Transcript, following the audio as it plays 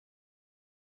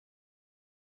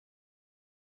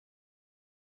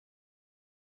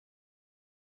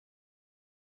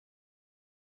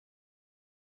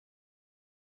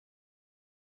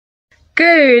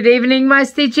Good evening, my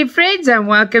Stitchy friends, and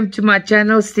welcome to my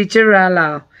channel,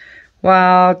 Stitcha-Rella.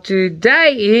 Well,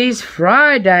 today is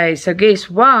Friday, so guess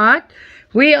what?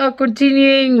 We are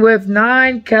continuing with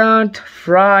 9 count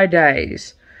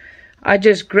Fridays. I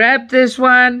just grabbed this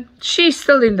one. She's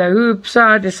still in the hoop, so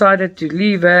I decided to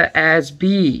leave her as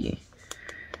B.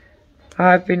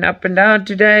 I've been up and down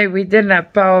today. We didn't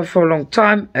have power for a long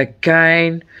time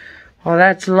again. Well,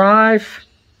 that's life.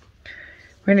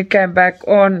 When it came back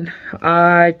on,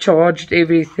 I charged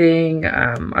everything.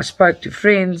 I spoke to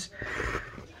friends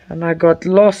and I got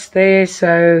lost there,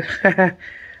 so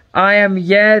I am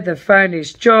here, the phone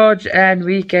is charged and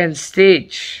we can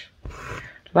stitch.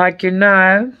 Like you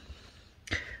know,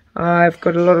 I've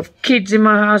got a lot of kids in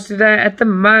my house today. At the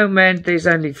moment there's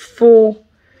only 4.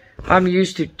 I'm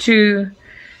used to 2.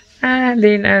 And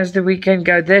then as the weekend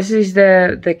goes, this is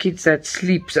the kids that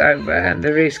sleeps over and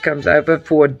the rest comes over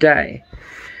for a day.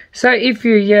 So if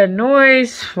you hear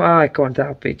noise, well, I can't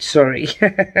help it, sorry.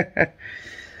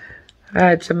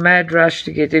 It's a mad rush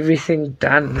to get everything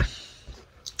done.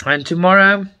 And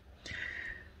tomorrow,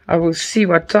 I will see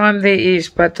what time there is,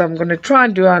 but I'm going to try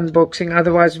and do unboxing.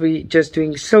 Otherwise, we're just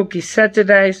doing Silky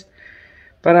Saturdays.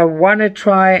 But I want to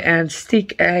try and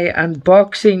stick a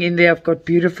unboxing in there. I've got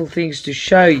beautiful things to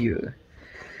show you.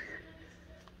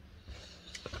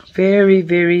 Very,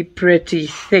 very pretty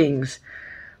things.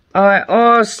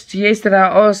 Yesterday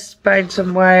I asked paint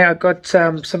some way. I got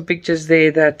some pictures there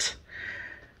that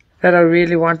I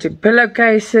really wanted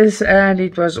pillowcases, and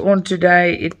it was on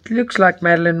today. It looks like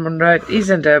Marilyn Monroe. It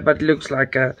isn't her, but it looks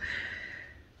like her,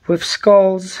 with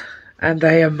skulls, and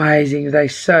they're amazing. They're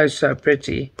so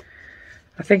pretty.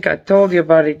 I think I told you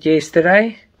about it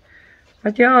yesterday,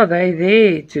 but yeah, they're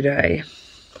there today.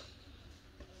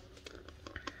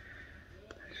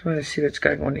 Just want to see what's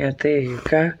going on here. There you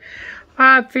go.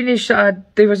 I finished,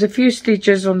 there was a few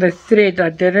stitches on the thread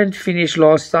I didn't finish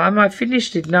last time. I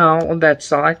finished it now on that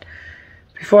side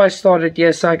before I started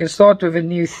here, so I can start with a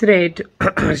new thread.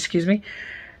 Excuse me.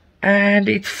 And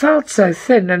it felt so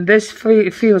thin, and this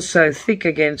feels so thick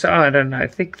again, so I don't know.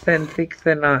 Thick, thin,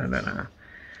 I don't know.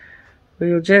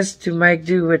 We'll just to make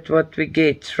do with what we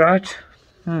get, right?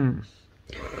 We'll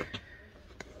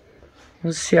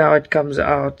see how it comes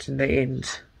out in the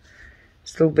end.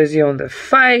 Still busy on the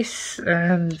face,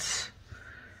 and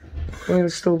we'll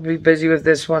still be busy with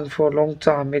this one for a long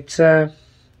time. It's a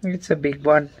big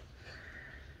one,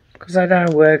 because I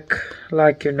don't work,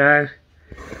 like you know,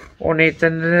 on it.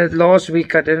 And last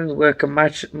week I didn't work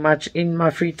much in my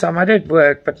free time. I did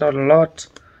work, but not a lot.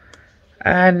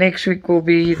 And next week will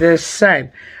be the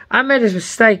same. I made a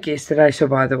mistake yesterday, so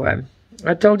by the way,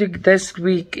 I told you this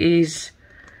week is,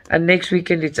 and next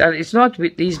weekend it's not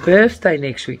with his birthday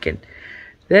next weekend.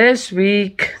 This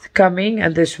week coming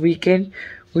and this weekend,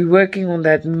 we're working on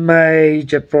that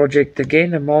major project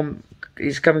again. And Mom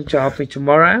is coming to help me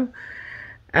tomorrow.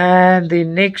 And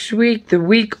then next week, the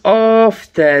week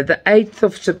after, the 8th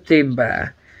of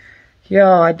September.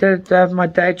 Yeah, I did have my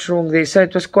dates wrong there. So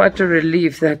it was quite a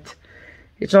relief that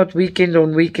it's not weekend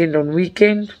on weekend on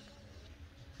weekend.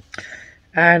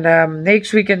 And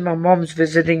next weekend, my mom's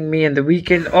visiting me. And the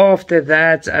weekend after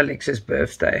that's Alex's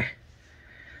birthday.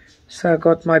 So I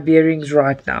got my bearings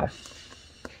right now.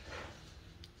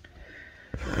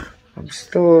 I'm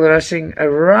still rushing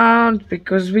around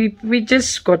because we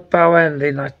just got power, and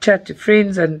then I chat to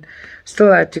friends and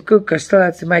still had to cook. I still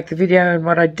had to make the video, and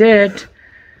what I did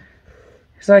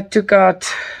is I took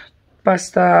out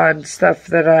pasta and stuff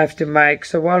that I have to make.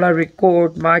 So while I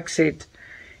record, Mike said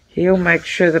he'll make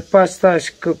sure the pasta is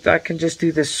cooked. I can just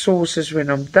do the sauces when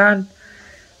I'm done.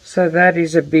 So that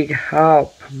is a big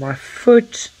help. My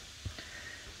foot,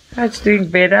 it's doing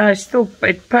better.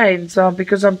 It pains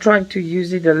because I'm trying to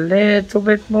use it a little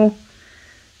bit more.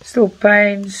 Still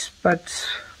pains, but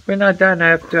when I don't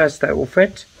have to, I stay off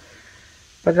it.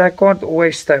 But I can't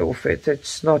always stay off it.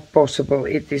 It's not possible.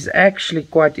 It is actually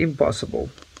quite impossible.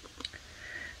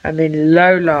 And then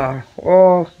Lola,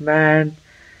 oh man,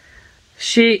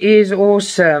 she is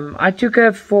awesome. I took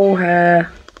her for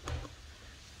her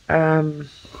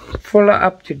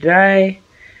follow-up today.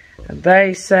 And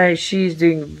they say she's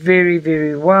doing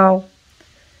very well.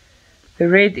 The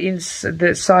red inside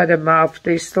the side of her mouth,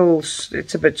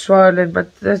 it's a bit swollen,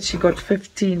 but that she got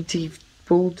 15 teeth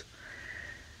pulled.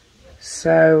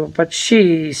 So, but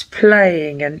she's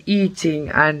playing and eating,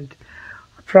 and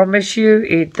I promise you,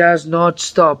 it does not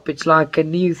stop. It's like a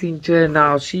new thing to her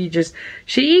now. She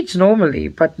eats normally,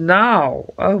 but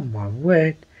now, oh my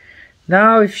word.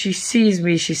 Now if she sees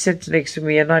me, she sits next to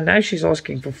me, and I know she's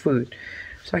asking for food.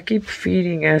 So I keep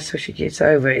feeding her so she gets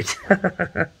over it.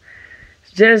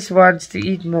 Just wants to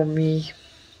eat mommy.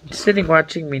 sitting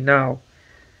watching me now.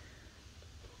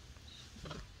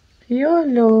 Your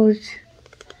Lord.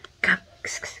 Come,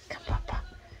 Papa.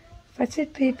 What's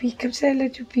it, baby? Come say hello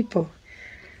to people.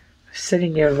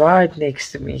 Sitting here right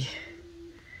next to me.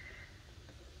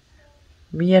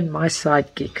 Me and my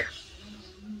sidekick.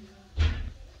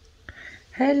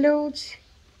 Hello.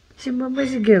 Your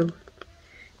mama's a girl.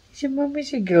 Your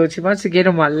mama's a girl. She wants to get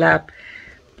on my lap.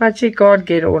 But she can't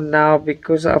get on now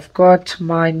because I've got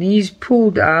my knees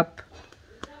pulled up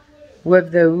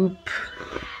with the hoop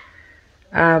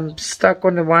stuck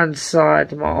on the one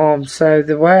side of my arm. So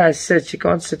the way I sit, she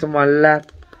can't sit on my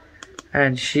lap.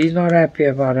 And she's not happy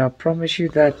about it. I promise you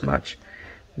that much.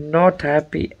 Not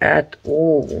happy at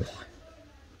all.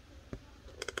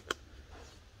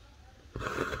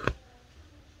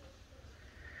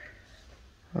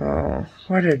 Oh,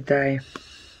 what a day.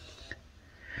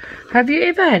 Have you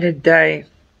ever had a day,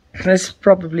 this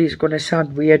probably is going to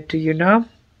sound weird to you now,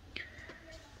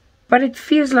 but it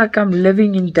feels like I'm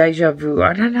living in deja vu.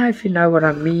 I don't know if you know what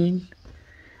I mean,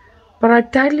 but I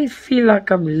totally feel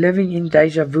like I'm living in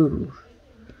deja vu.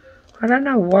 I don't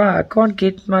know why. I can't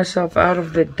get myself out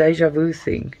of the deja vu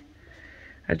thing.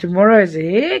 And tomorrow is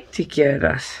hectic here at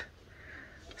us.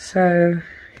 So,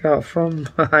 yeah, from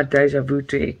deja vu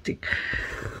to hectic.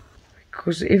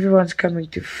 Because everyone's coming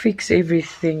to fix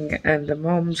everything and the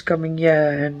mom's coming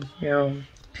here and, you know,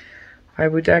 I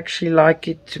would actually like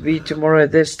it to be tomorrow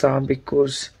this time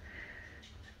because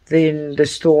then the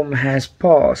storm has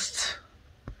passed.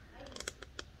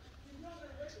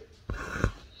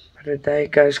 But the day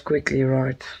goes quickly,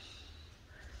 right?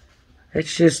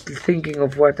 It's just thinking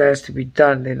of what has to be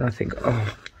done, then I think,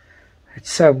 oh,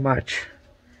 it's so much.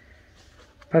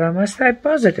 But I must stay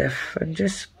positive and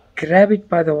just grab it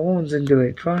by the horns and do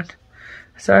it, right?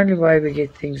 It's the only way we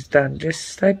get things done. Just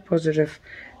stay positive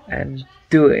and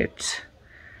do it.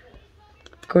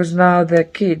 Because now the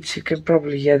kids, you can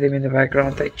probably hear them in the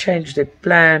background, they changed their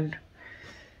plan.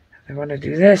 They want to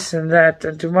do this and that.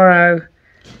 And tomorrow,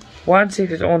 once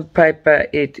it is on paper,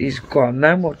 it is gone.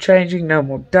 No more changing, no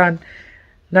more done.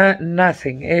 No,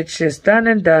 nothing. It's just done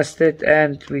and dusted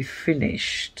and we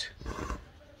finished.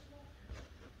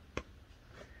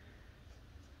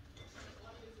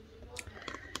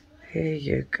 Here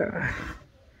you go.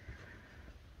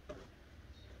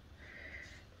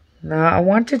 Now, I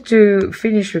wanted to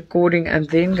finish recording and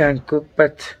then go and cook,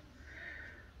 but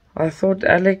I thought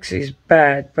Alex is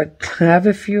bad, but I have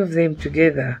a few of them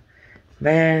together.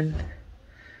 Man,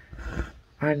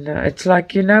 I know. It's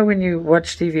like, you know, when you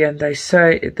watch TV and they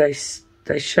say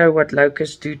they show what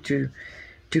locusts do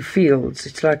to fields.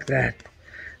 It's like that.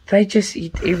 They just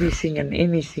eat everything and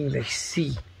anything they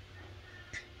see.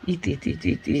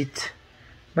 Eat.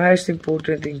 Most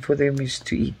important thing for them is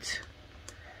to eat.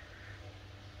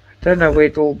 I don't know where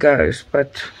it all goes,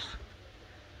 but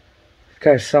it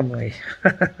goes somewhere.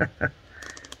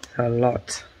 A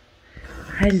lot.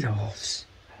 Hi, loves.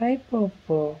 Hi,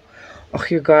 Popo. Oh,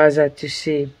 you guys had to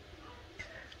see.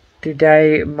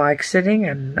 Today, Mike's sitting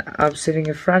and I'm sitting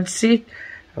in front seat.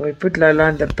 And we put Lola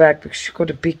in the back because she's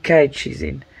got a big cage she's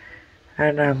in.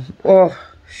 And, oh,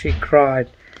 she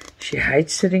cried. She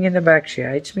hates sitting in the back. She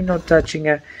hates me not touching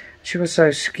her. She was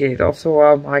so scared. After a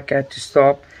while, Mike had to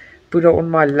stop, put her on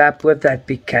my lap with that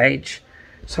big cage,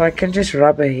 so I can just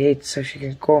rub her head so she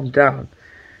can calm down.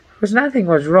 Because nothing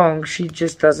was wrong. She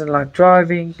just doesn't like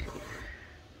driving.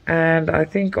 And I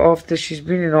think after she's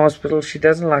been in hospital, she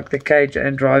doesn't like the cage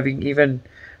and driving even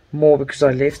more because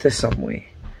I left her somewhere.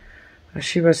 And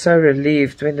she was so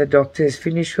relieved when the doctor is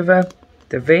finished with her,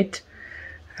 the vet.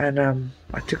 And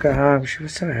I took her home. She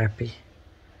was so happy.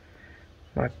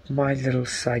 My little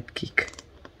sidekick.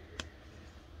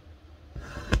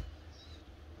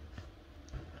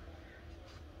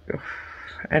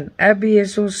 And Abby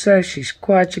is also, she's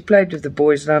quiet. She played with the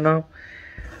boys now.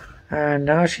 And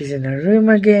now she's in her room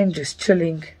again, just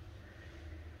chilling.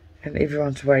 And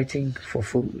everyone's waiting for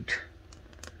food.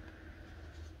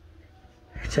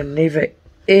 It's a never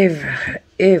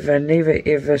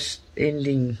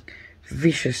ending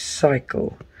vicious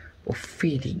cycle of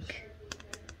feeding.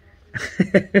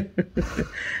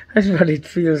 That's what it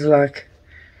feels like.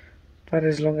 But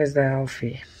as long as they're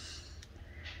healthy.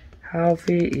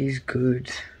 Healthy is good.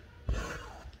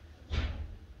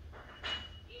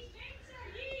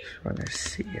 Just want to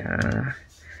see. I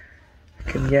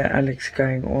can hear Alex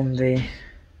going on there.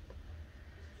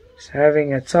 He's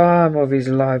having a time of his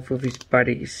life with his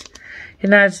buddies. You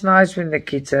know, it's nice when the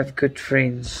kids have good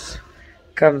friends.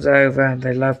 Comes over and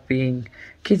they love being,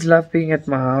 kids love being at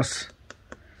my house.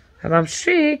 And I'm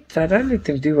strict. I don't let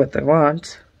them do what they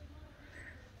want.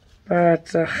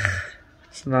 But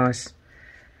it's nice.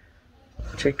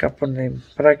 check up on them.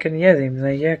 But I can hear them.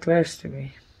 They're here close to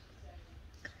me.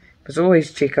 Must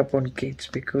always check up on kids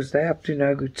because they're up to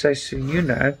no good. So soon, you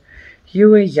know, you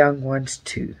were young once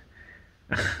too.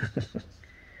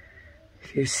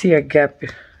 If you see a gap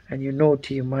and you're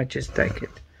naughty, you might just take it.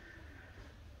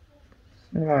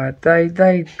 Right,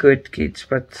 they good kids,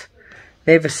 but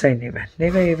never say never.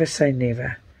 Never ever say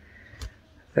never.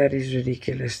 That is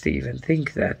ridiculous to even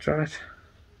think that, right?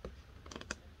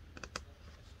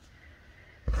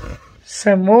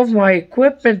 So more of my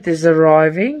equipment is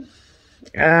arriving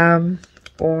on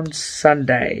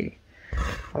Sunday.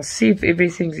 I'll see if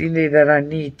everything's in there that I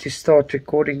need to start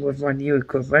recording with my new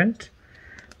equipment.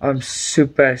 I'm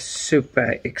super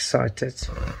excited.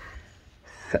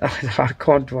 I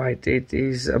can't wait. It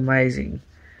is amazing.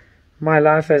 My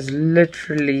life has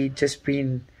literally just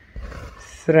been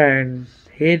thrown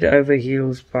head over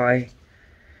heels by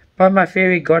my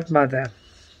fairy godmother.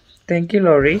 Thank you,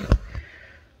 Laurie.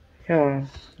 Yeah,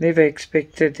 never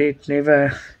expected it.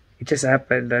 Never. It just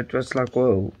happened. It was like,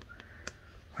 whoa.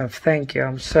 Well, thank you.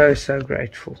 I'm so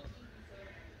grateful.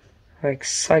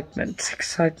 Excitement.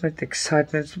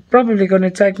 It's probably going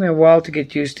to take me a while to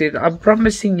get used to it. I'm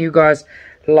promising you guys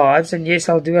lives, and yes,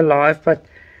 I'll do a live, but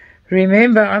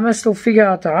remember, I must still figure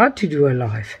out how to do a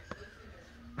live.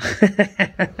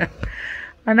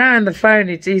 I know on the phone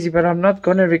it's easy, but I'm not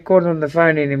going to record on the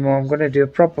phone anymore. I'm going to do a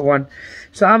proper one.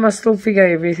 So I must still figure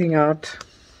everything out.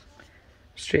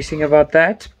 Stressing about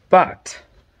that, but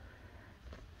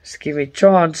just give me a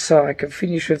chance so I can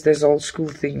finish with this old school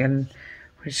thing, and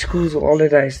when school's or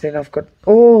holidays, then I've got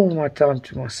all my time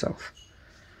to myself.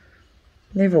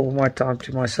 Never all my time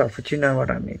to myself, but you know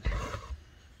what I mean.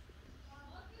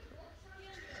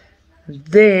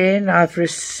 Then I've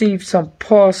received some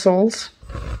parcels.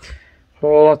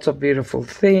 Lots of beautiful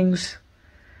things.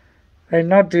 They're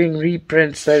not doing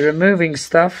reprints, they're removing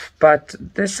stuff, but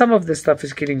there's some of the stuff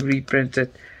is getting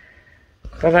reprinted.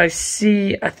 But I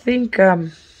think, I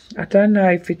don't know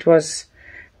if it was,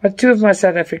 but two of my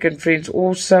South African friends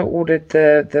also ordered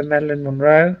the Marilyn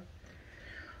Monroe.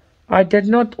 I did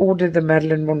not order the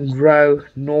Marilyn Monroe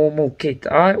normal kit.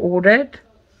 I ordered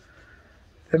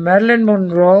the Marilyn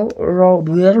Monroe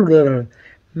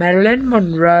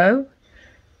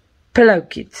pillow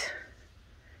kit.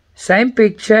 Same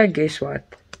picture, and guess what?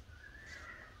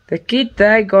 The kit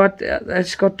they got,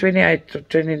 it's got 28 or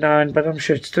 29, but I'm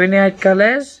sure it's 28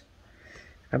 colors.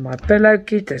 And my pillow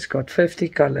kit has got 50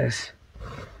 colors.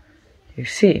 You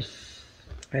see,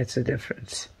 that's the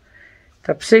difference. It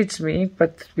upsets me,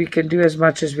 but we can do as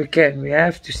much as we can. We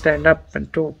have to stand up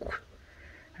and talk.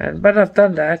 But I've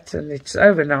done that, and it's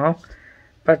over now.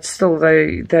 But still,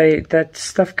 that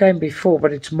stuff came before,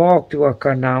 but it's marked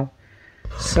worker now.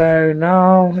 So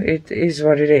now it is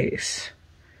what it is.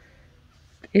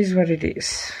 It is what it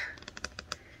is.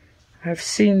 I've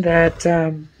seen that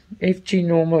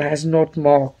FGNORMAL has not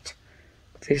marked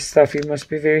this stuff. You must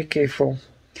be very careful.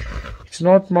 It's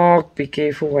not marked. Be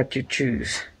careful what you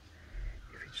choose.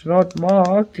 If it's not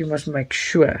marked, you must make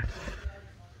sure.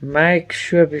 Make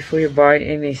sure before you buy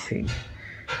anything.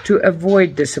 To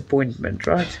avoid disappointment,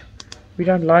 right? We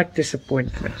don't like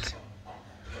disappointment.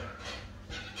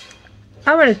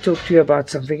 I want to talk to you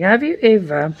about something. Have you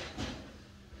ever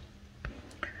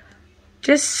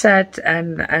just sat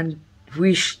and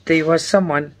wished there was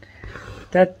someone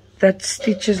that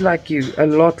stitches like you, a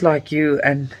lot like you,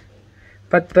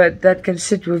 but that can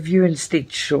sit with you and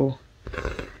stitch? Or,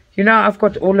 you know, I've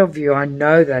got all of you. I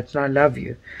know that, and I love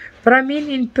you. But I mean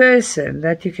in person,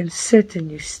 that you can sit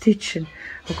and you stitch. And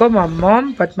I've got my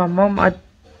mom, but my mom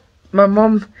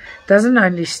doesn't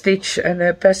only stitch, and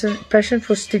her passion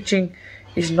for stitching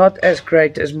is not as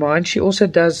great as mine. She also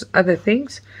does other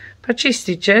things, but she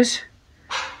stitches.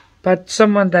 But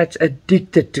someone that's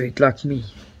addicted to it, like me,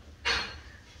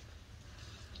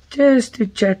 just to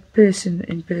chat person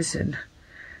in person.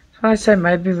 So I say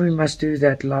maybe we must do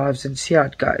that lives and see how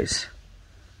it goes.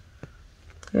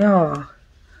 Yeah,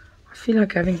 I feel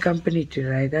like having company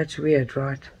today. That's weird,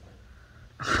 right?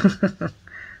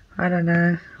 I don't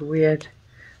know. Weird.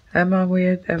 Am I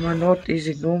weird? Am I not? Is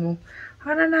it normal?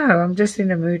 I don't know. I'm just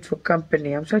in a mood for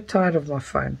company. I'm so tired of my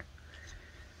phone.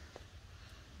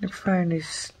 The phone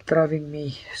is driving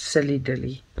me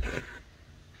silly-dilly.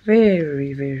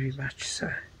 Very much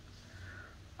so.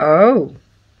 Oh.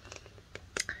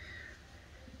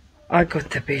 I got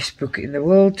the best book in the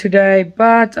world today,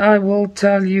 but I will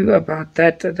tell you about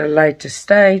that at a later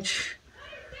stage.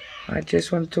 I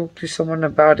just want to talk to someone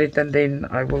about it, and then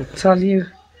I will tell you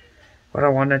what I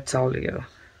want to tell you.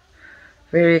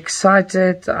 Very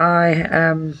excited.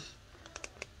 I'm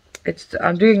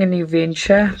doing a new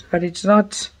venture, but it's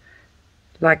not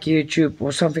like YouTube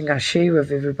or something I share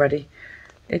with everybody.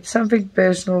 It's something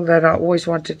personal that I always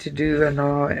wanted to do, and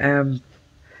I am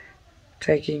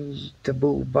taking the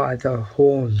bull by the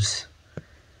horns.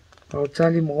 I'll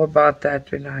tell you more about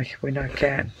that when I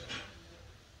can.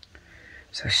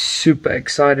 So super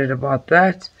excited about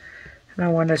that, and I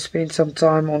want to spend some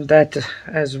time on that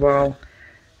as well,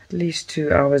 at least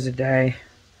 2 hours a day,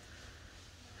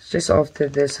 just after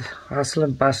this hustle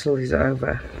and bustle is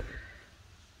over.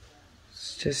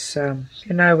 It's just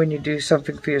you know, when you do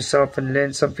something for yourself and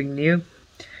learn something new,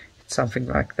 it's something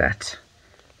like that,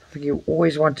 something you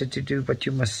always wanted to do, but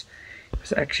you must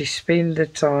actually spend the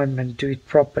time and do it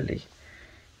properly.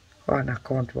 Oh, and I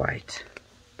can't wait.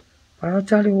 I'll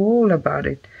tell you all about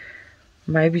it.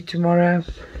 Maybe tomorrow.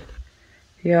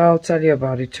 Yeah, I'll tell you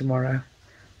about it tomorrow.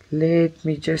 Let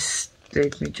me just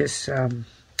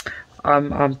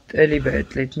I'm early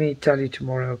bird. Let me tell you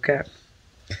tomorrow, okay?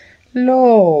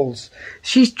 Lols.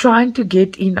 She's trying to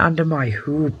get in under my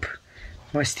hoop.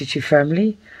 My Stitchy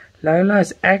family. Lola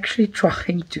is actually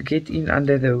trying to get in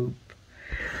under the hoop.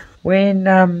 When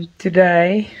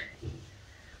today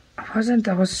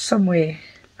I was somewhere,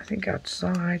 I think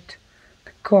outside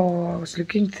the car. I was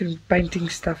looking through painting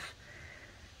stuff,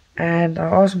 and I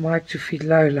asked Mike to feed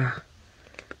Lola,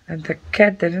 and the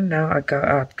cat didn't know I go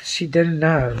out because she didn't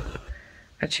know,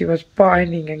 and she was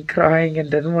pining and crying and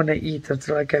didn't want to eat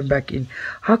until I came back in.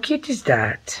 How cute is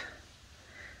that?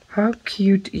 How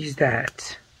cute is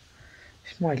that?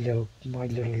 It's my little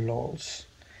lols.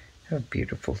 A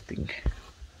beautiful thing.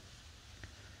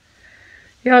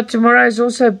 Yeah, tomorrow is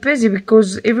also busy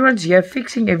because everyone's here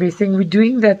fixing everything. We're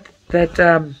doing that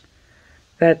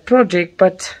project,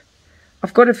 but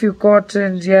I've got a few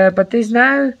cartons here, but there's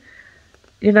no,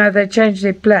 you know, they changed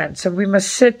their plan, so we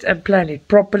must sit and plan it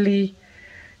properly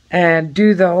and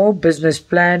do the whole business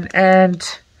plan,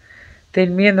 and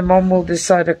then me and the mom will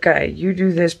decide, okay, you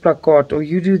do this placard or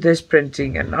you do this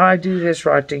printing and I do this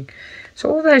writing. So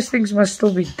all those things must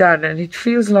still be done, and it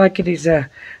feels like it is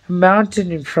a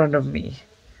mountain in front of me.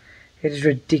 It is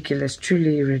ridiculous,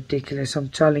 truly ridiculous, I'm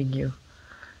telling you.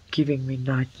 Giving me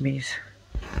nightmares.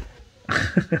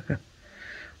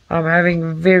 I'm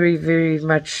having very, very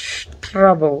much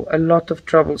trouble, a lot of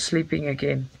trouble sleeping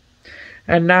again.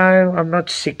 And now I'm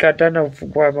not sick. I don't know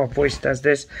why my voice does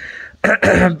this.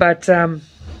 But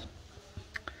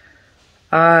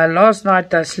last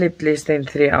night I slept less than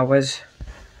 3 hours.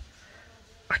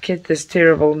 I get this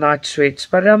terrible night sweats,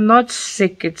 but I'm not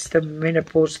sick. It's the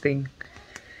menopause thing.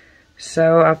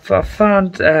 So I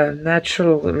found a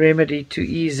natural remedy to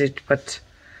ease it, but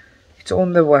it's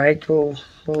on the way. We'll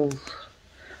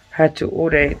have to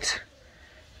order it.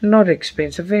 Not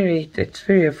expensive, it's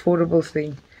very affordable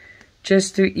thing,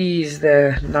 just to ease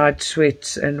the night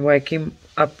sweats and wake him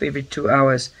up every 2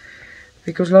 hours.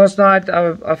 Because last night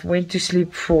I went to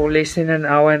sleep for less than an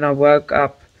hour and I woke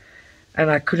up and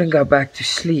I couldn't go back to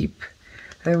sleep.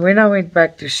 And when I went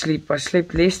back to sleep, I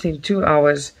slept less than 2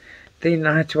 hours. Then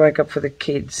I had to wake up for the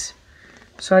kids.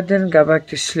 So I didn't go back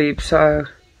to sleep. So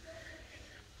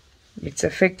it's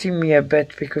affecting me a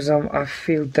bit because I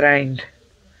feel drained.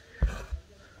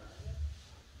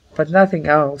 But nothing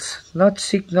else. Not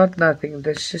sick, not nothing.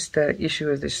 There's just the issue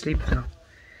with the sleep now.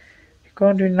 You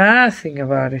can't do nothing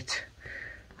about it.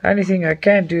 The only thing I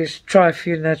can do is try a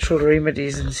few natural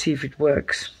remedies and see if it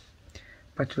works.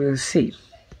 But we'll see.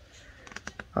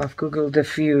 I've googled a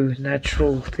few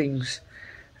natural things.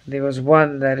 There was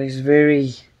one that is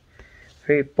very,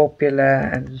 very popular,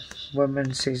 and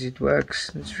women says it works.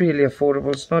 It's really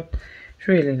affordable. It's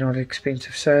really not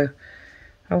expensive. So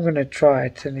I'm gonna try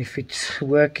it, and if it's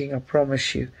working, I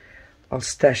promise you, I'll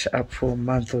stash up for a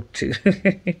month or two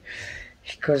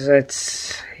because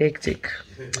it's hectic.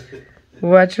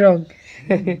 What's wrong?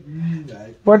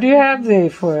 What do you have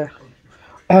there for?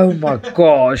 Oh my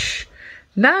gosh!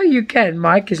 Now you can.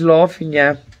 Mike is laughing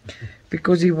here.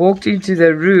 Because he walked into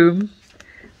the room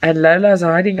and Lola's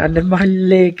hiding under my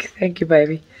leg. Thank you,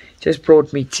 baby. Just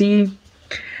brought me tea.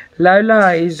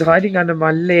 Lola is hiding under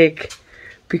my leg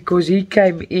because he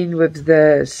came in with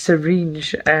the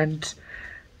syringe and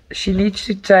she needs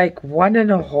to take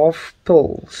 1.5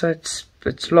 pills. So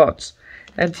it's lots.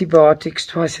 Antibiotics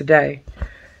twice a day.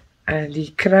 And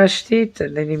he crushed it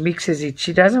and then he mixes it.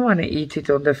 She doesn't want to eat it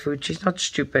on the food. She's not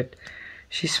stupid.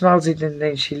 She smells it and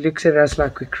then she looks at us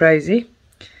like we're crazy.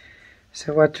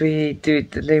 So what we do,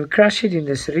 they crush it in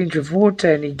the syringe of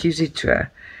water and he gives it to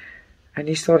her. And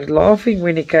he started laughing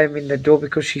when he came in the door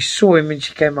because she saw him and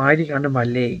she came hiding under my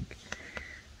leg.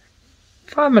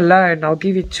 If I'm alone, I'll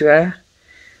give it to her.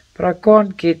 But I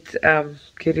can't get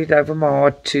it over my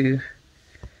heart to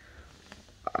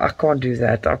I can't do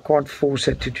that. I can't force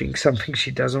her to drink something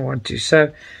she doesn't want to.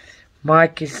 So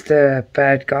Mike is the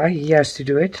bad guy. He has to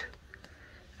do it.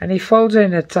 And he folds her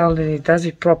in a towel and he does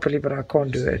it properly, but I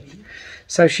can't do it.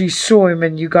 So she saw him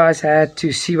and you guys had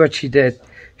to see what she did.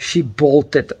 She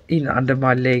bolted in under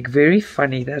my leg. Very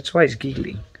funny. That's why he's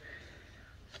giggling.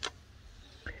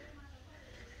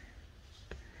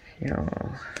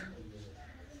 Yeah.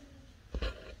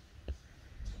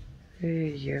 There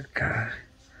you go.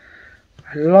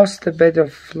 I lost a bit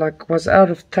of, was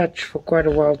out of touch for quite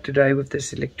a while today with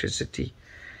this electricity.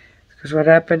 Because what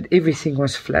happened, everything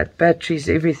was flat. Batteries,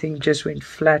 everything just went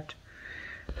flat.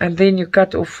 And then you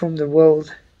cut off from the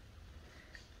world.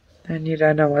 And you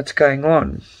don't know what's going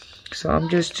on. So I'm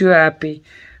just too happy.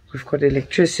 We've got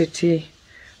electricity.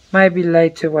 Maybe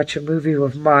later watch a movie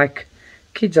with Mike.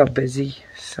 Kids are busy.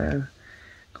 So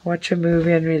watch a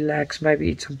movie and relax. Maybe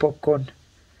eat some popcorn.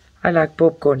 I like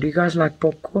popcorn. Do you guys like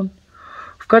popcorn?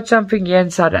 We've got something here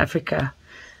in South Africa.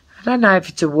 I don't know if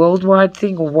it's a worldwide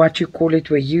thing or what you call it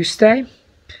where you stay.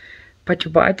 But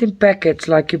you buy it in packets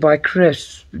like you buy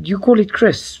crisps. You call it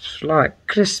crisps, like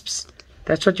crisps.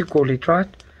 That's what you call it, right?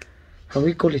 And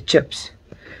we call it chips.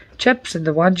 Chips and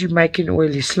the ones you make in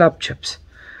oil is slab chips.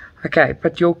 Okay,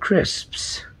 but your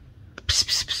crisps. Pss,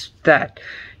 pss, pss, that.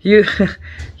 You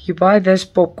buy this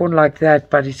popcorn like that,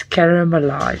 but it's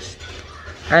caramelized.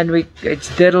 And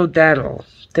it's diddle daddle.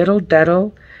 Diddle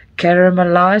daddle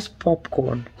caramelized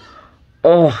popcorn.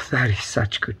 Oh, that is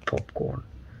such good popcorn.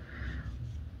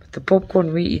 But the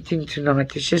popcorn we're eating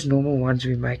tonight is just normal ones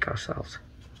we make ourselves.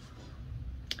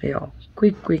 Yeah,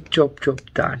 quick, chop,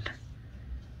 done.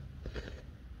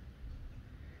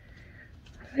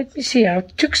 Let me see, I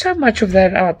took so much of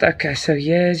that out. Okay, so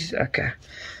yes, okay.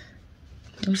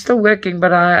 I'm still working,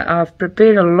 but I've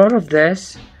prepared a lot of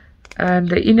this. And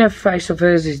the inner face of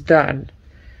hers is done.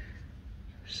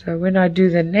 So when I do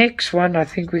the next one, I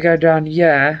think we go down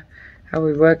here. And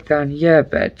we work down here a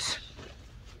bit.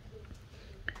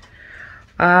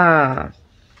 I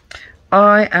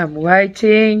am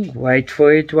waiting. Wait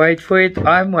for it.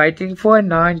 I'm waiting for a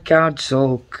 9-count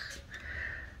silk.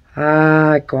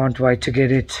 I can't wait to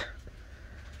get it.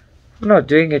 I'm not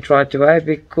doing it right away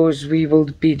because we will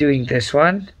be doing this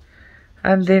one.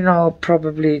 And then I'm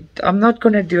not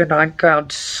going to do a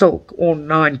 9-count silk or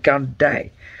 9-count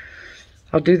day.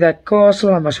 I'll do that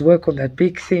castle. I must work on that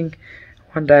big thing.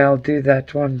 One day I'll do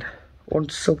that one on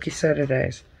Silky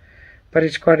Saturdays. But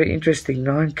it's quite an interesting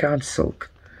 9-count silk.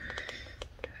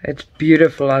 It's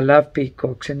beautiful. I love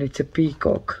peacocks and it's a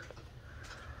peacock.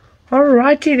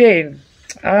 Alrighty then.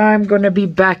 I'm going to be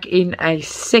back in a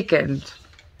second.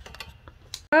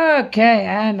 Okay,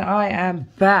 and I am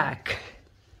back.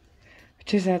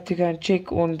 Just had to go and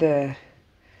check on the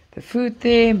food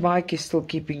there. Mike is still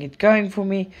keeping it going for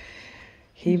me.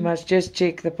 He must just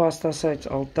check the pasta so it's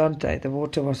al dente. The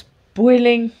water was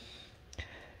boiling.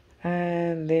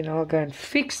 And then I'll go and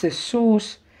fix the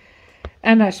sauce.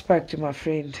 And I spoke to my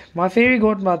friend, my fairy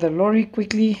godmother Laurie,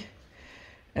 quickly.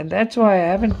 And that's why I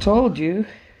haven't told you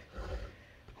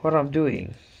what I'm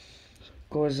doing.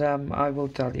 Because I will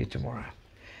tell you tomorrow.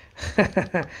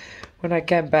 When I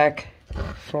came back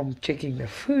from checking the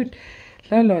food,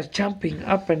 Lola's jumping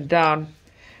up and down.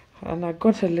 And I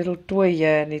got a little toy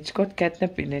here and it's got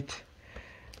catnip in it.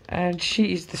 And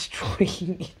she is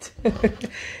destroying it.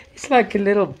 It's like a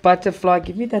little butterfly.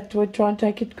 Give me that toy. Try and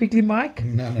take it quickly, Mike.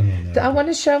 No. I want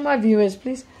to show my viewers,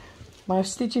 please. My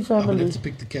Stitchy family. I'm going to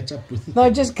pick the cat up with it. No,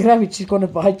 just grab it. She's going to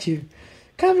bite you.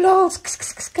 Come, Lols.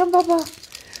 Come, Baba.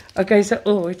 Okay,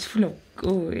 so, it's full of,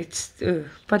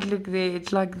 but look there,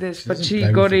 it's like this. But she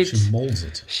got it. She molds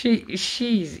it.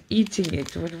 She's eating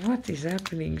it. What is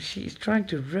happening? She's trying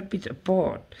to rip it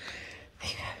apart.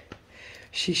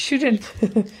 She shouldn't.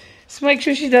 Just make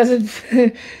sure she doesn't.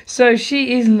 So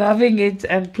she is loving it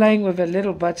and playing with a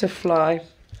little butterfly.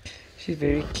 She's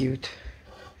very cute.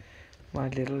 My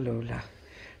little Lola.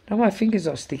 Now my fingers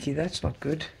are sticky. That's not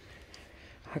good.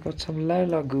 I got some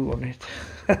Lola goo on it.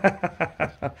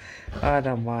 I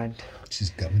don't mind. She's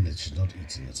gumming it. She's not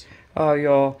eating it. Oh,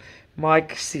 yeah.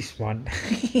 Mike sees one.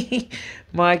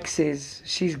 Mike says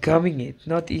she's gumming it,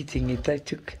 not eating it. They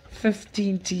took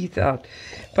 15 teeth out.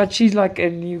 But she's like a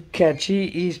new cat. She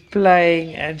is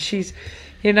playing and she's,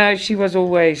 she was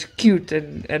always cute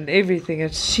and everything.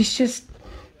 And she's just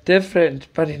different,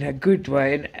 but in a good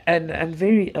way and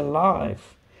very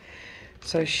alive.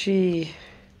 So she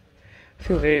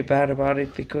feel very bad about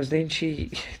it because then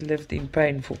she lived in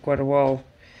pain for quite a while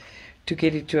to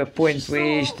get it to a point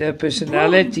where her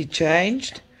personality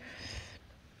changed.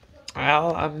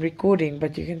 I'm recording,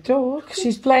 but you can talk.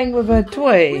 She's playing with her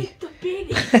toy.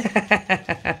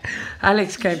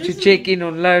 Alex came to check in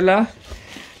on Lola.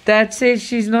 Dad says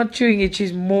she's not chewing it,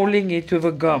 she's mauling it with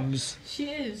her gums. She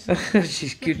is.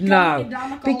 She's cute.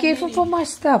 No, be careful for my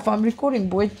stuff. I'm recording,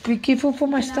 boy. Be careful for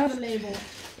my stuff.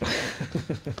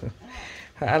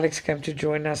 Alex came to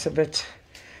join us a bit.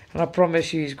 And I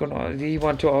promise you he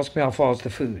want to ask me how far's the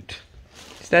food.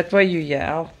 Is that why you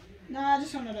yell? No, I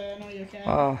just wanted to annoy your cat.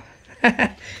 Oh.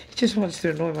 He just wants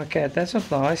to annoy my cat. That's not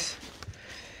nice.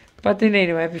 But then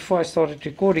anyway, before I started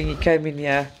recording, he came in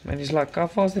here and he's like, how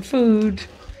far's the food?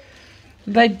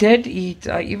 They did eat.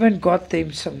 I even got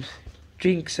them some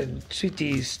drinks and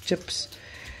sweeties, chips.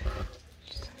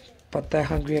 But they're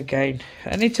hungry again.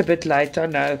 And it's a bit late, I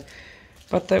know.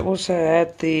 But they also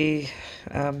had their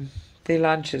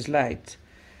lunches late.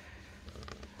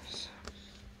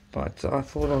 But I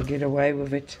thought I'll get away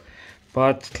with it.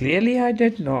 But clearly I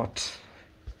did not.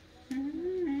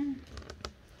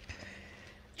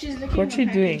 What's she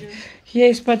doing?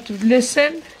 Yes, but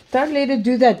listen. Don't let her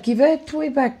do that. Give her a toy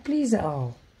back, please.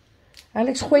 Oh.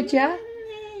 Alex, gooi het ja?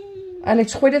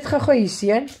 Alex, gooi dit gou hier,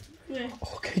 seun.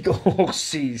 Oh, kyk, oh,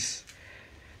 sis.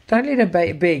 Don't let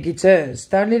her beg. It's hers.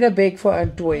 Don't let her beg for a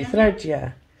toy. Throw it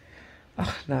here.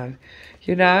 Oh, no.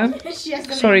 You know,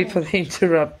 sorry for the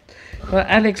interrupt. Well,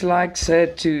 Alex likes her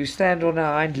to stand on her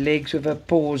hind legs with her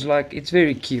paws. Like, it's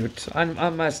very cute. I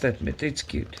must admit, it's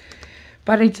cute.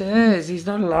 But it's hers. He's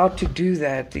not allowed to do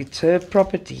that. It's her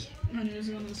property.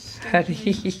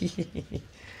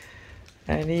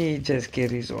 And he just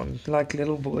carries on like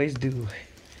little boys do.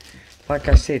 Like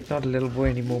I said, not a little boy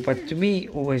anymore, but to me,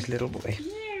 always little boy.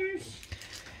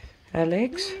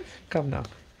 Alex, come now.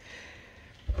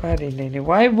 But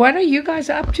anyway, what are you guys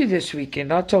up to this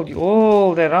weekend? I told you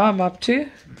all that I'm up to. I'm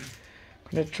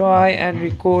going to try and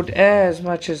record as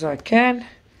much as I can.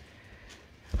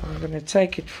 I'm going to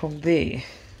take it from there.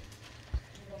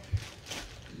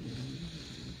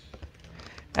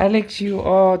 Alex, you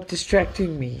are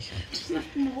distracting me.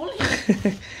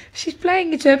 She's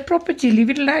playing. It's her property. Leave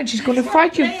it alone. She's going to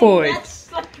fight you for it.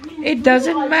 It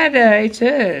doesn't matter. It's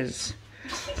hers.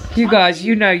 You guys,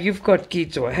 you know, you've got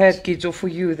kids or had kids, or for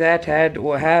you that had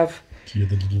or have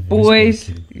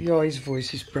boys. Yeah, his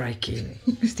voice is breaking.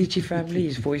 Stitchy family,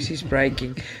 his voice is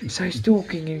breaking. So he's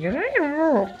talking and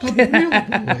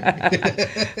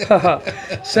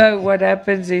so what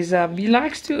happens is he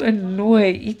likes to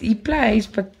annoy. He plays,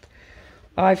 but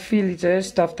I feel it's her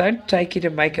stuff. Don't take it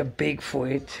and make a beg for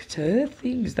it. It's her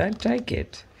things. Don't take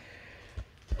it.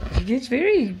 She gets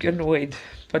very annoyed.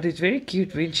 But it's very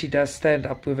cute when she does stand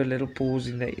up with her little paws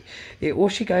in the air. Or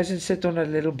she goes and sits on a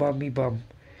little bummy bum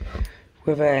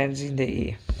with her hands in the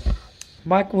air.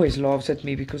 Mike always laughs at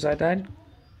me because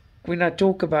when I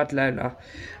talk about Lola,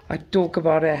 I talk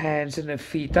about her hands and her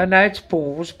feet. I know it's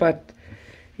paws, but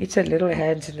it's her little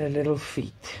hands and her little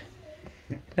feet.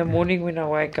 In the morning when I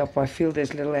wake up, I feel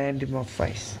this little hand in my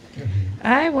face.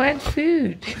 I want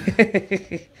food.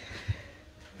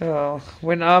 Oh,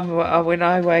 when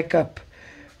I wake up,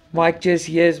 Mike just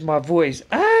hears my voice.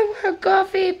 I want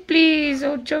coffee, please,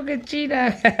 or chocolate.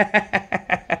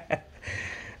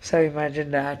 So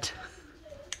imagine that.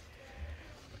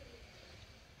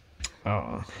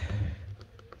 Oh.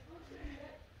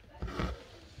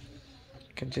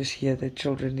 You can just hear the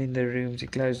children in the rooms. He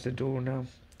closed the door now.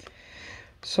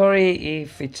 Sorry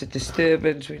if it's a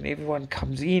disturbance when everyone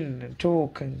comes in and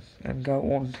talk and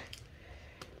go on.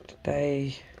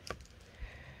 Today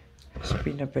it's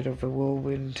been a bit of a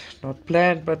whirlwind, not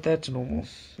planned, but that's normal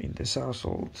in this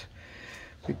household.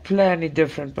 We plan it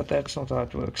different, but that's not how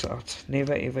it works out.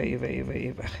 Never, ever, ever, ever,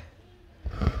 ever.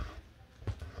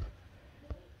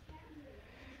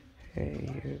 There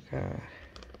you go.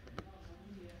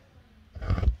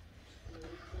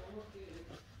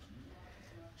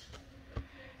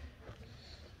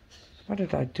 What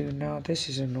did I do now? This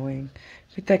is annoying.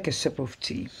 Let me take a sip of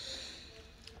tea.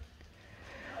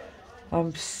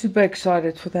 I'm super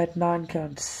excited for that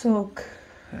 9-count silk,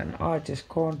 and I just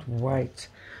can't wait.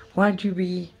 Won't you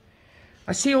be?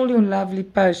 I see all your lovely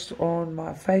posts on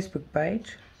my Facebook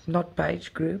page, not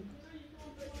page, group,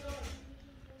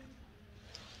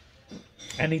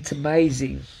 and it's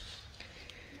amazing.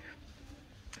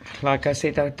 Like I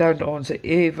said, I don't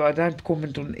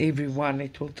comment on everyone.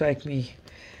 It will take me,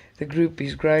 the group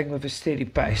is growing with a steady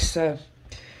pace, so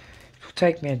it will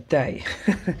take me a day.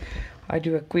 I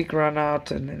do a quick run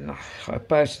out and then I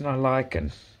post and I like,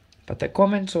 but the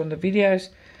comments on the videos,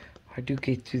 I do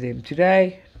get to them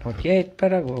today. Not yet,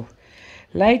 but I will.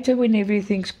 Later when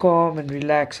everything's calm and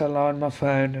relaxed, I'll on my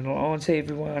phone and I'll answer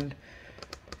everyone.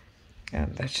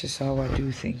 And that's just how I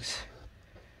do things.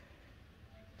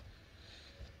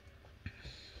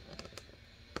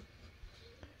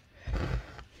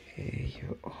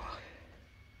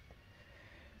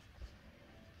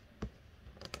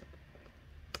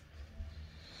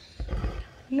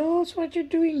 Lars, what you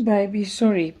doing, baby?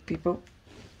 Sorry, people.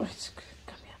 Come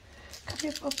here. Come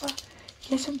here, Papa.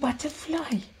 Here's some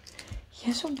butterfly.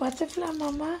 Here's some butterfly,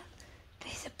 Mama.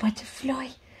 There's a butterfly.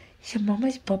 It's your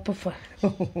mama's butterfly.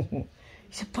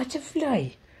 It's a butterfly.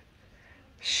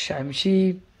 Shame.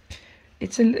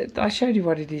 I showed you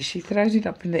what it is. She throws it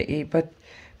up in the air, but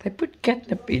they put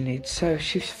catnip in it, so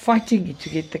she's fighting it to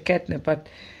get the catnip. But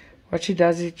what she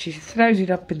does is she throws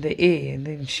it up in the air, and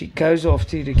then she goes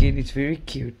after it again. It's very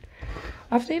cute.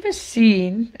 I've never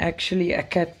seen actually a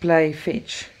cat play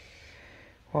fetch.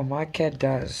 Well, my cat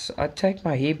does. I take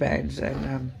my hairbands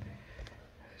and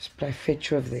just play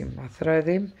fetch with them. I throw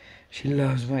them. She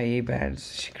loves my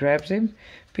hairbands. She grabs them,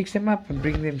 picks them up, and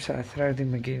brings them. So I throw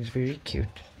them again. It's very cute.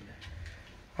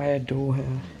 I adore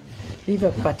her. Leave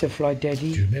a butterfly,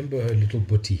 Daddy. Do you remember her little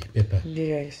butty, Pepper?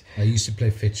 Yes. I used to play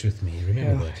fetch with me.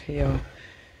 Remember that? Yeah.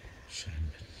 Shame.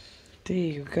 There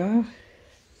you go.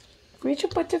 Where's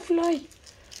your butterfly?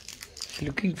 She's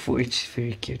looking for it. She's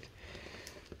very cute.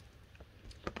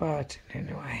 But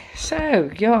anyway, so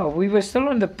yeah, we were still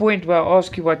on the point where I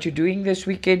asked you what you're doing this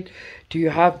weekend. Do you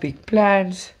have big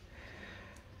plans?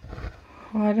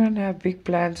 I don't have big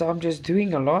plans. I'm just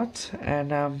doing a lot,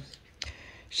 and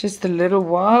it's just a little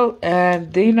while,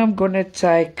 and then I'm gonna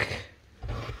take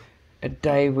a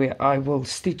day where I will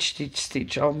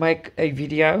stitch. I'll make a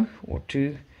video or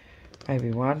two,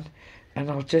 maybe one, and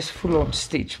I'll just full on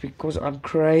stitch because I'm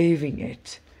craving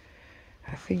it.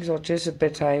 Things are just a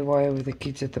bit haywire with the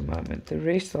kids at the moment. The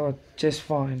rest are just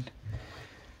fine.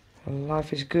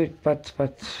 Life is good, but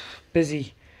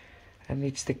busy, and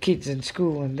it's the kids and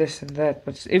school and this and that.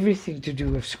 But it's everything to do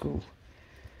with school.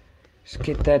 Just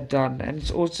get that done, and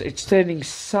it's turning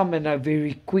summer now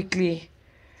very quickly.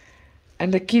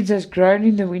 And the kids has grown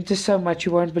in the winter so much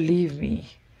you won't believe me.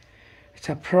 It's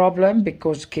a problem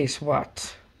because guess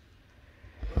what?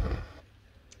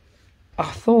 I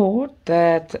thought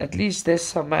that at least this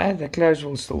summer the clothes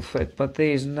will still fit, but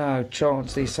there's no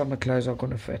chance these summer clothes are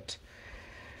going to fit.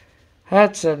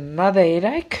 That's another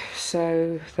headache.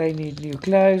 So they need new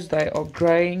clothes. They are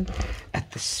growing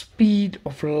at the speed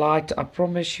of light. I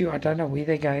promise you, I don't know where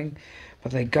they're going,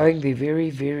 but they're going there very,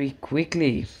 very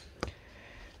quickly.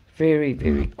 Very,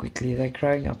 very quickly. They're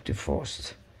growing up too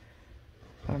fast.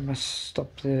 I must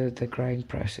stop the growing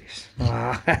process.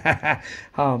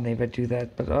 I'll never do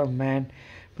that. But oh man,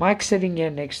 Mike's sitting here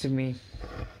next to me.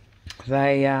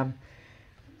 Their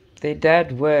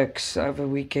dad works over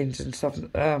weekends and stuff.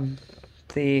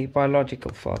 The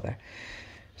biological father,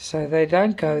 so they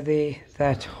don't go there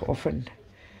that often.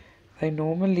 They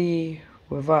normally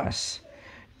with us,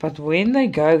 but when they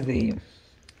go there,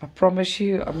 I promise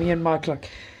you, me and Mike like,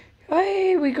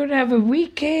 hey, we're going to have a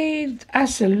weekend,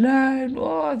 us alone.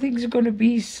 Oh, things are going to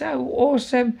be so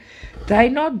awesome. They're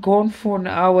not gone for an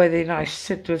hour, then I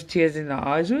sit with tears in the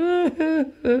eyes.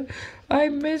 I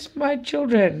miss my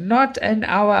children. Not an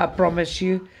hour, I promise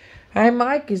you. Hey,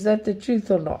 Mike, is that the truth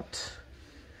or not?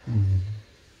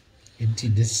 Empty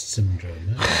nest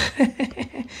syndrome, huh?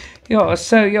 Yeah,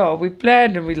 so yeah, we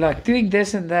planned and we like doing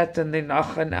this and that, and then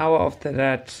an hour after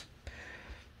that,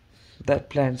 that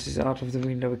plans is out of the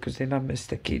window because then I miss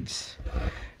the kids.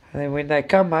 And then when they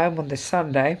come home on the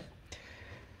Sunday,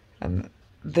 and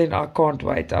then I can't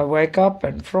wait. I wake up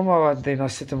and then I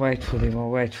sit and wait for them. I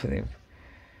wait for them.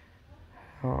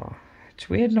 Oh, it's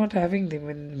weird not having them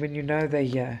when you know they're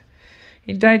here.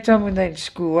 In daytime when they're in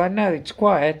school, I know it's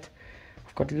quiet.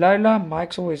 I've got Lola.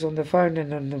 Mike's always on the phone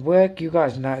and on the work. You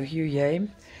guys know, you hear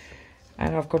him.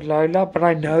 And I've got Lola, but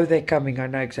I know they're coming. I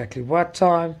know exactly what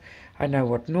time. I know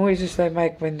what noises they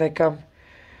make when they come.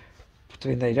 But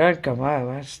when they don't come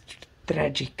home, it's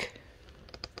tragic.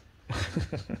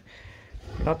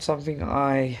 Not something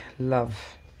I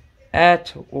love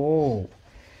at all.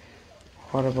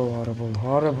 Horrible, horrible,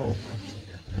 horrible.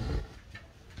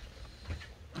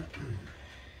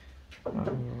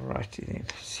 Alrighty then,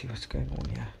 let's see what's going on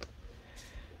here.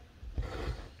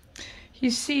 You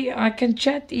see, I can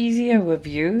chat easier with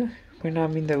you when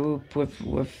I'm in the hoop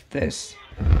with this.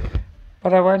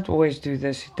 But I won't always do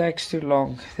this, it takes too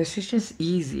long. This is just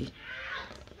easy.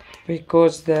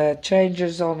 Because the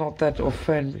changes are not that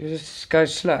often. You just go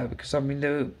slow because I'm in the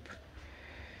hoop.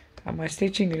 And my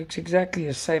stitching looks exactly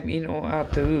the same in or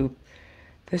out the hoop.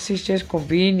 This is just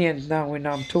convenient now when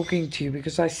I'm talking to you,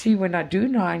 because I see when I do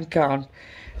 9 count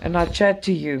and I chat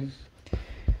to you,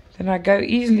 then I go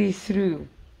easily through.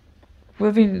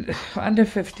 Within under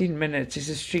 15 minutes is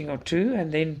a string or two,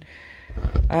 and then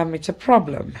it's a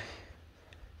problem.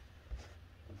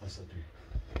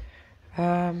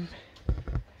 I'll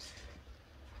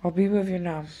be with you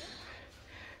now.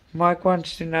 Mike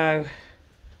wants to know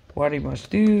what he must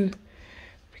do,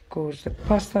 course, the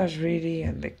pasta is ready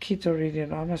and the kettle ready,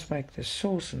 and I must make the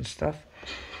sauce and stuff.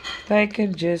 They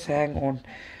can just hang on.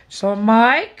 So,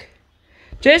 Mike,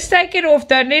 just take it off.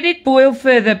 Don't let it boil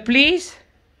further, please.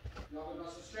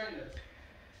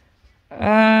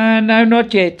 No,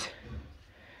 not yet.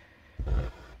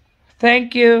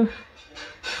 Thank you.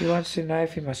 He wants to know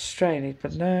if he must strain it,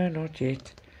 but no, not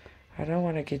yet. I don't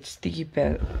want to get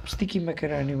sticky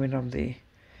macaroni when I'm there.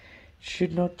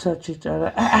 Should not touch it.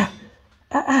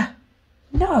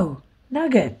 No,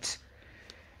 Nugget.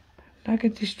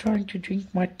 Nugget is trying to drink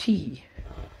my tea.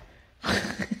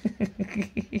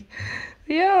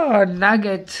 Yeah,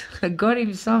 Nugget got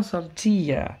himself some tea.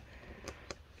 Yeah.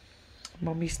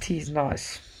 Mommy's tea is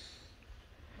nice.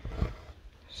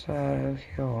 So,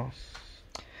 yeah.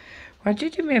 Why don't you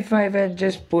do me a favor and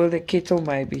just boil the kettle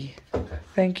maybe?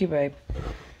 Thank you, babe.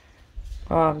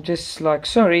 I'm just like,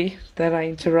 sorry that I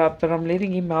interrupt, but I'm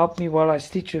letting him help me while I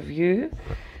stitch with you.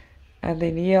 And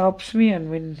then he helps me, and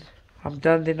when I'm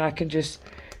done, then I can just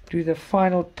do the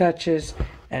final touches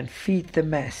and feed the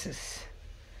masses.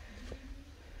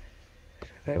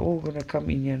 They're all going to come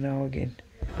in here now again.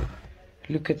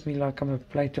 Look at me like I'm a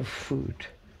plate of food.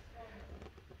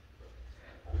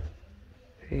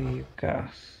 There you go.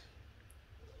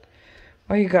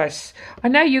 Oh, you guys, I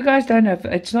know you guys don't have,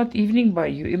 it's not evening by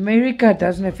you. America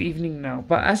doesn't have evening now.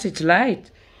 By us, it's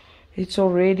late. It's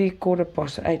already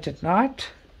 8:15 at night.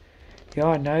 Yeah,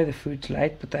 I know the food's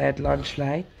late, but they had lunch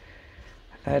late.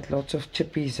 They had lots of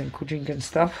chippies and cooking and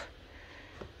stuff.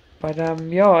 But,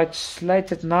 yeah, it's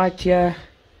late at night here.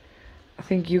 I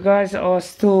think you guys are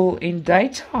still in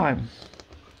daytime.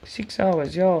 6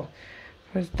 hours, yeah.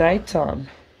 It's daytime.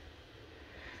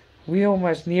 We're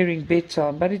almost nearing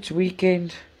bedtime, but it's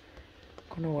weekend.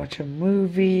 Gonna watch a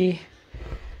movie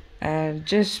and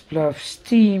just blow off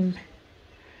steam.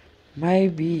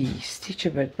 Maybe stitch a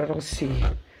bit, but I'll see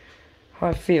how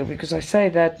I feel, because I say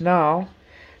that now.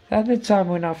 The other time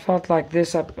when I felt like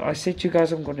this, I said to you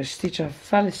guys I'm gonna stitch. I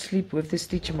fell asleep with the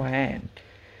stitch in my hand.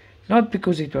 Not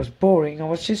because it was boring, I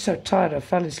was just so tired I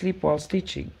fell asleep while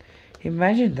stitching.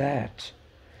 Imagine that.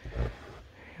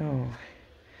 Oh.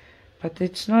 But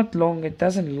it's not long, it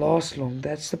doesn't last long,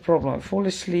 that's the problem. I fall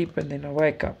asleep and then I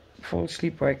wake up. Fall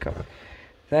asleep, wake up.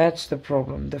 That's the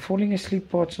problem. The falling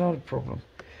asleep part's not a problem.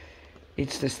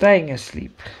 It's the staying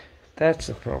asleep. That's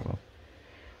the problem.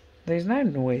 There's no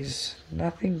noise,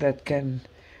 nothing that can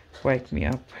wake me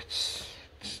up.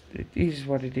 It is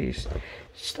what it is. It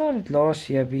started last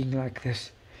year being like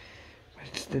this. But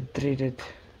it's the dreaded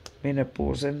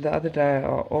menopause. And the other day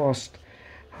I asked,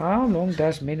 how long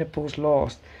does menopause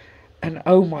last? And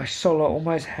oh my soul, I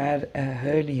almost had a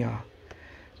hernia.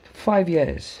 5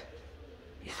 years.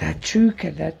 Is that true?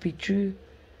 Can that be true?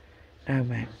 No,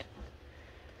 man.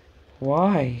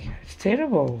 Why? It's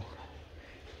terrible.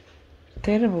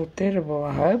 Terrible, terrible.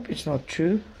 I hope it's not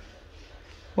true.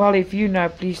 Well, if you know,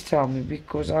 please tell me,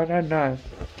 because I don't know.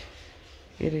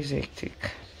 It is hectic.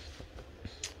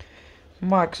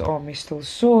 Mike's arm is still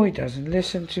sore. He doesn't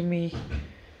listen to me.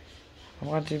 I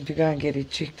want him to go and get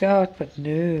it checked out, but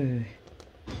no.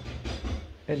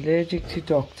 Allergic to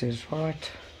doctors,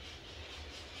 right?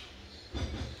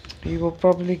 He will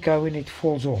probably go when it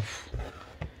falls off.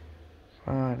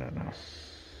 I don't know.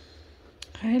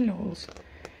 Hello.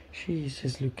 She's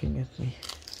just looking at me.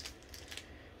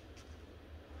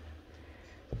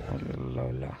 Oh, little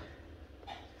Lola.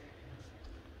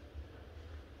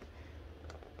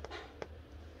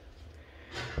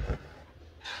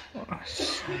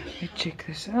 Let me check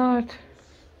this out.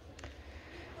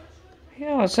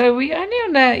 Yeah, so we only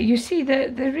on the, you see the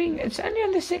ring, it's only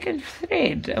on the second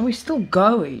thread and we're still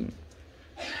going.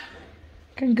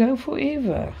 Can go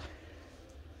forever.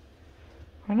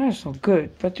 I know it's not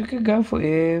good, but you can go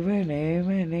forever and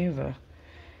ever and ever.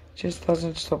 Just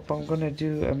doesn't stop. I'm going to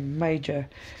do a major.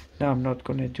 No, I'm not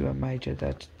going to do a major.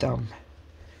 That's dumb.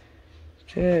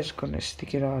 Just going to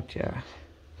stick it out here.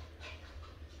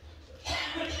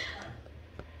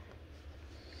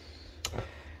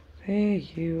 There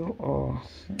you are.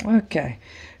 Okay.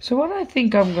 So what I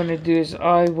think I'm going to do is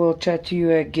I will chat to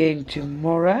you again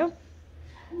tomorrow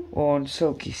on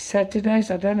Silky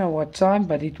Saturdays. I don't know what time,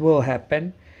 but it will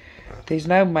happen. There's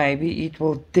no maybe. It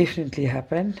will definitely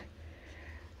happen.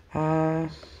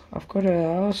 I've got a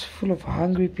house full of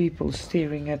hungry people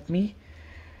staring at me.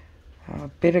 I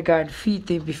better go and feed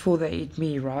them before they eat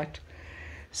me, right?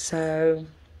 So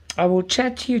I will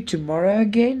chat to you tomorrow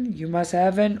again. You must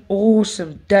have an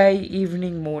awesome day,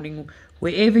 evening, morning,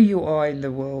 wherever you are in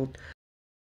the world.